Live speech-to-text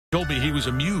told me he was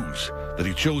a muse, that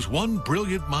he chose one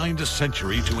brilliant mind a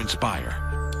century to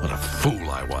inspire. What a fool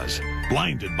I was,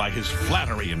 blinded by his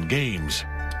flattery and games.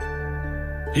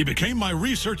 He became my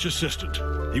research assistant.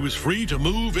 He was free to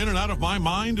move in and out of my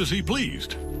mind as he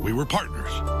pleased. We were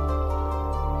partners.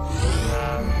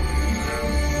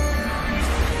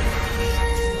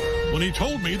 When he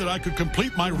told me that I could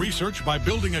complete my research by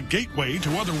building a gateway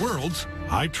to other worlds,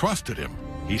 I trusted him.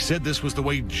 He said this was the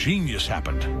way genius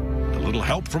happened. A little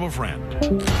help from a friend.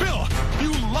 Bill,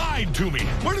 you lied to me.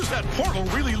 Where does that portal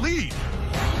really lead?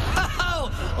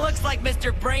 Oh, looks like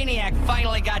Mr. Brainiac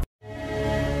finally got